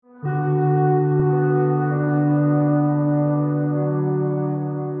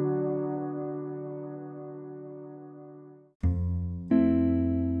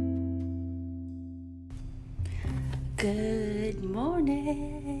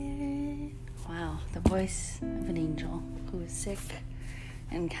the voice of an angel who is sick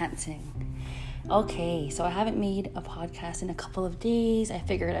and can't sing. Okay, so I haven't made a podcast in a couple of days. I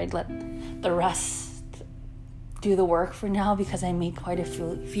figured I'd let the rest do the work for now because I made quite a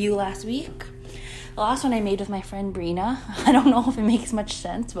few last week. The last one I made with my friend Brina. I don't know if it makes much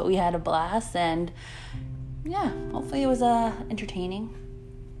sense, but we had a blast, and yeah, hopefully it was entertaining.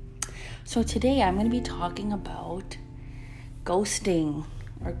 So today I'm going to be talking about ghosting,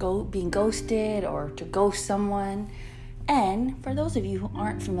 or being ghosted, or to ghost someone. And for those of you who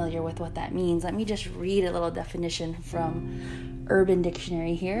aren't familiar with what that means, let me just read a little definition from Urban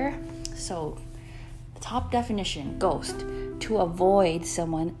Dictionary here. So the top definition: ghost, to avoid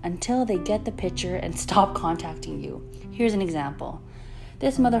someone until they get the picture and stop contacting you. Here's an example.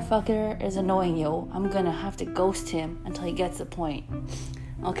 This motherfucker is annoying you. I'm gonna have to ghost him until he gets the point.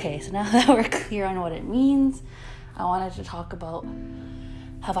 Okay, so now that we're clear on what it means, I wanted to talk about,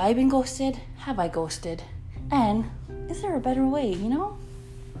 have I been ghosted? Have I ghosted? And is there a better way,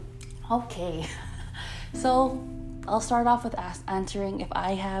 Okay, so I'll start off with answering if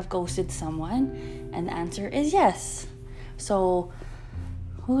I have ghosted someone, and the answer is yes. So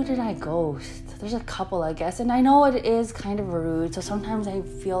who did I ghost? There's a couple, I guess, and I know it is kind of rude, so sometimes I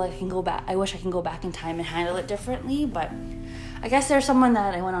feel like I wish I can go back in time and handle it differently, but I guess there's someone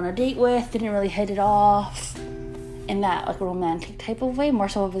that I went on a date with, didn't really hit it off in that like romantic type of way, more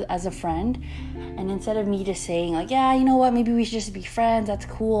so as a friend. And instead of me just saying like, yeah, you know what, maybe we should just be friends, that's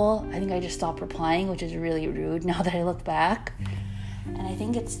cool, I think I just stopped replying, which is really rude now that I look back. And I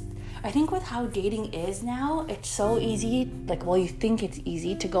think with how dating is now, it's so easy, you think it's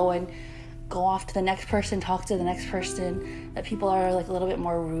easy to go off to the next person, talk to the next person, that people are like a little bit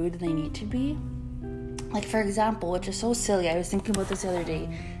more rude than they need to be. Like, for example, which is so silly, I was thinking about this the other day.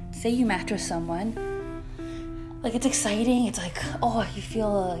 Say you match with someone, like, it's exciting, it's like, oh, you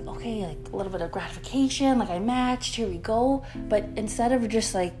feel like, okay, like a little bit of gratification, like I matched, here we go. But instead of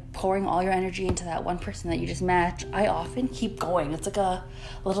just like pouring all your energy into that one person that you just matched, I often keep going. It's like a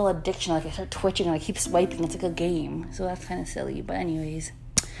little addiction, like I start twitching and I keep swiping, it's like a game. So that's kind of silly, but anyways.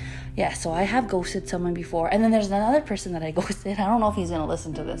 Yeah, so I have ghosted someone before. And then there's another person that I ghosted. I don't know if he's going to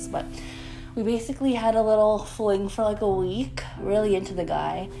listen to this, but we basically had a little fling for like a week, really into the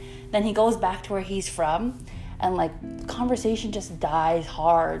guy. Then he goes back to where he's from, and like conversation just dies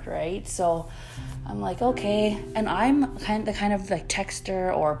hard, right? So I'm like, okay. And I'm the kind of like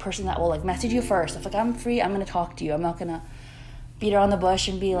texter or person that will like message you first. If like I'm free, I'm going to talk to you. I'm not going to beat around the bush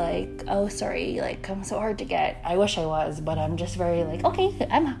and be like, oh, sorry, like I'm so hard to get. I wish I was, but I'm just very like, okay,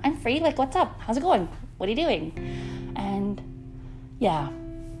 I'm free. Like, what's up? How's it going? What are you doing? And yeah.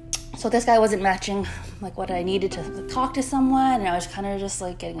 So this guy wasn't matching like what I needed to talk to someone, and I was kind of just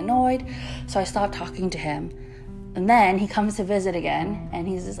like getting annoyed. So I stopped talking to him. And then he comes to visit again, and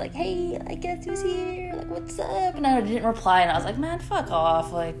he's just like, hey, I guess who's here? Like, what's up? And I didn't reply, and I was like, man, fuck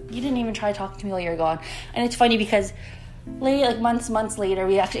off. Like, you didn't even try talking to me while you were gone. And it's funny because months later,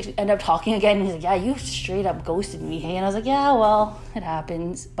 we actually end up talking again, and he's like, yeah, you straight up ghosted me, hey? And I was like, yeah, well, it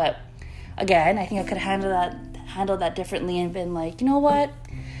happens. But again, I think I could have handled that differently and been like, you know what?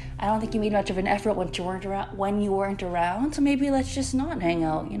 I don't think you made much of an effort when you weren't around, so maybe let's just not hang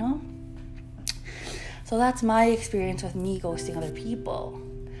out, So that's my experience with me ghosting other people.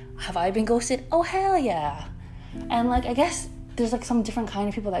 Have I been ghosted? Oh, hell yeah. And like, I guess there's like some different kind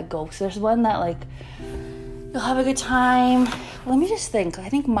of people that ghost. There's one that like, you'll have a good time. Let me just think. I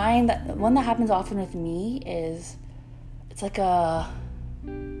think one that happens often with me is, it's like a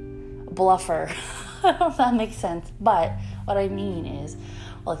bluffer. I don't know if that makes sense. But what I mean is,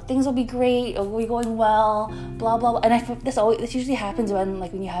 like, things will be great, it'll be going well, blah blah blah. And this usually happens when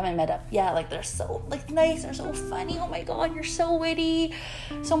you haven't met up. Yeah, like they're so like nice, they're so funny, oh my god, you're so witty,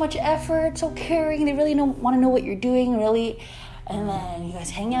 so much effort, so caring, they really want to know what you're doing, really. And then you guys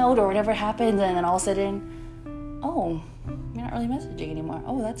hang out or whatever happens, and then all of a sudden, oh, you're not really messaging anymore.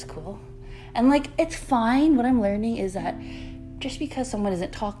 Oh, that's cool. And like, it's fine. What I'm learning is that just because someone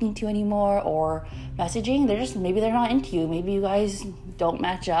isn't talking to you anymore or messaging, maybe they're not into you. Maybe you guys don't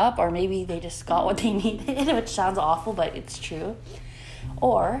match up, or maybe they just got what they needed, which sounds awful, but it's true.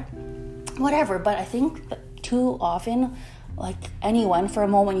 Or whatever. But I think that too often, like anyone, for a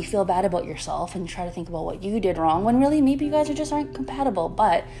moment you feel bad about yourself and you try to think about what you did wrong, when really maybe you guys aren't compatible.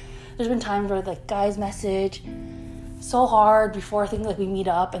 But there's been times where like guys message so hard before things like we meet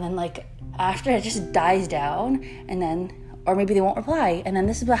up, and then like after it just dies down, and then or maybe they won't reply. And then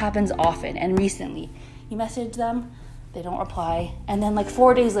this is what happens often and recently. You message them, they don't reply, and then like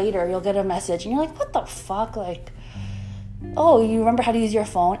 4 days later you'll get a message and you're like, what the fuck? Like, oh, you remember how to use your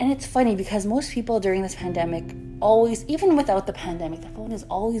phone? And it's funny because most people during this pandemic always, even without the pandemic, the phone is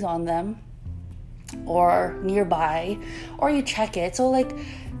always on them. or nearby, or you check it. So like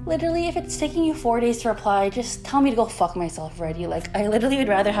literally, if it's taking you 4 days to reply, just tell me to go fuck myself already. Like, I literally would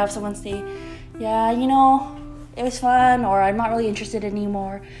rather have someone say, yeah, you know, it was fun, or I'm not really interested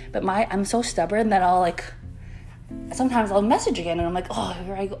anymore. But I'm so stubborn that sometimes I'll message again, and I'm like, oh,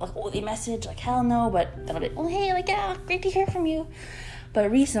 here I go. Like, oh, they message, like, hell no. But then I'll be, oh, hey, like, yeah, great to hear from you. But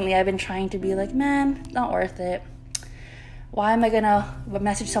recently, I've been trying to be like, man, not worth it. Why am I gonna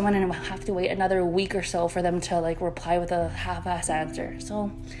message someone and have to wait another week or so for them to like reply with a half-ass answer?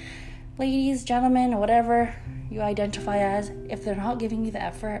 So, ladies, gentlemen, whatever you identify as, if they're not giving you the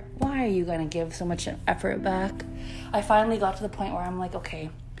effort, why are you gonna give so much effort back? I finally got to the point where I'm like, okay,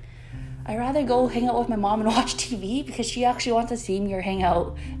 I'd rather go hang out with my mom and watch TV because she actually wants to see me or hang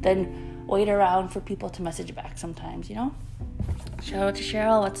out than wait around for people to message back sometimes, you know? Shout out to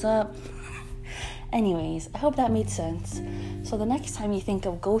Cheryl, what's up? Anyways, I hope that made sense. So the next time you think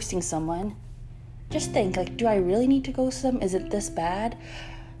of ghosting someone, just think, like, do I really need to ghost them? Is it this bad?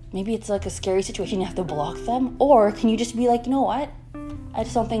 Maybe it's like a scary situation, you have to block them. Or can you just be like, you know what? I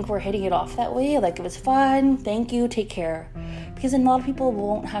just don't think we're hitting it off that way. Like, it was fun, thank you, take care. Because then a lot of people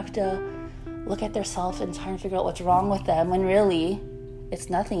won't have to look at themselves and try and figure out what's wrong with them when really it's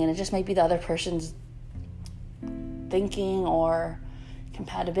nothing. And it just might be the other person's thinking or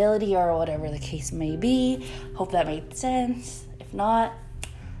compatibility or whatever the case may be. Hope that made sense. If not,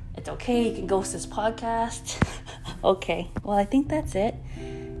 it's okay. You can ghost this podcast. Okay. Well, I think that's it.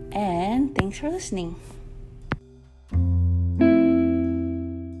 And thanks for listening.